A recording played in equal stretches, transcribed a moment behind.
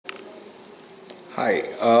Hi,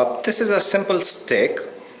 this is a simple stick,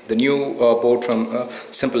 the new board from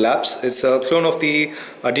Simple Labs. It's a clone of the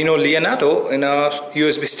Arduino Leonardo in a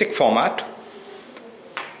USB stick format.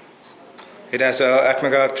 It has a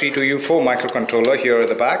Atmega 32U4 microcontroller here at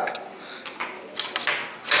the back.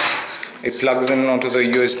 It plugs in onto the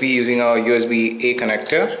USB using a USB-A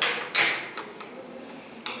connector.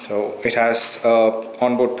 So it has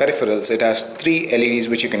onboard peripherals. It has 3 LEDs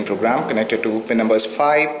which you can program, connected to pin numbers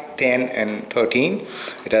 5, 10 and 13.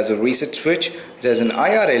 It has a reset switch. It has an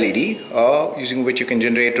IR LED using which you can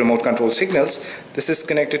generate remote control signals. This is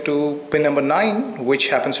connected to pin number 9, which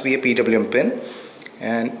happens to be a PWM pin.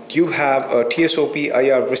 And you have a TSOP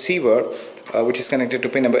IR receiver which is connected to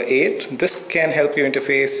pin number 8. This can help you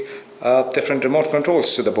interface different remote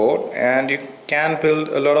controls to the board, and you can build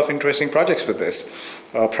a lot of interesting projects with this.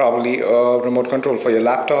 Probably a remote control for your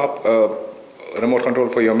laptop, a remote control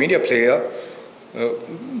for your media player.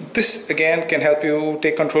 This again can help you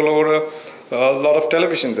take control over a lot of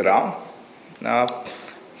televisions around. Now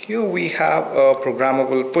here we have a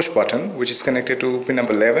programmable push button which is connected to pin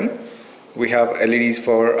number 11. We have LEDs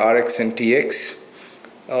for RX and TX.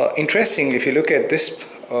 Interesting, if you look at this,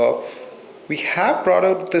 we have brought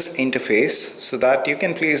out this interface so that you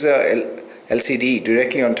can place a LCD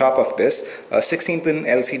directly on top of this, a 16-pin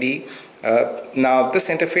LCD. Now this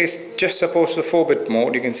interface just supports the 4-bit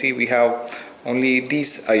mode. You can see we have only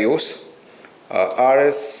these IOs,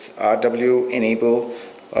 RS, RW, enable,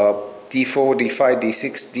 D4, D5,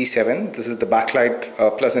 D6, D7. This is the backlight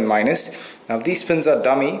plus and minus. Now these pins are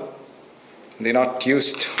dummy. They're not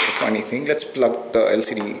used for anything. Let's plug the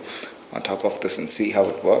LCD on top of this and see how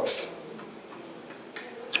it works.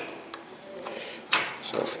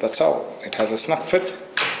 So that's how it has a snug fit.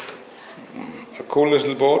 A cool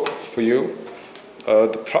little board for you.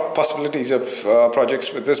 The possibilities of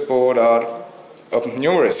projects with this board are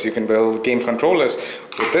numerous. You can build game controllers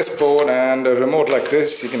with this board, and a remote like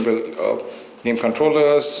this. You can build game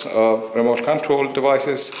controllers, remote control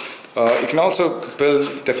devices. You can also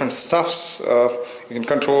build different stuffs. You can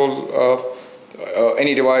control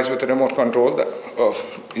any device with a remote control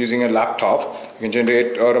using a laptop. You can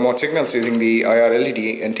generate remote signals using the IR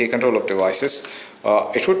LED and take control of devices.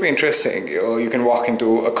 It would be interesting. You can walk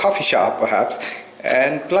into a coffee shop perhaps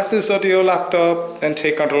and plug this onto your laptop and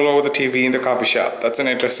take control over the TV in the coffee shop. That's an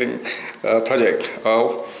interesting project.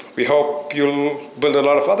 We hope you'll build a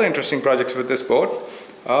lot of other interesting projects with this board.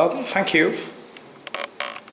 Thank you.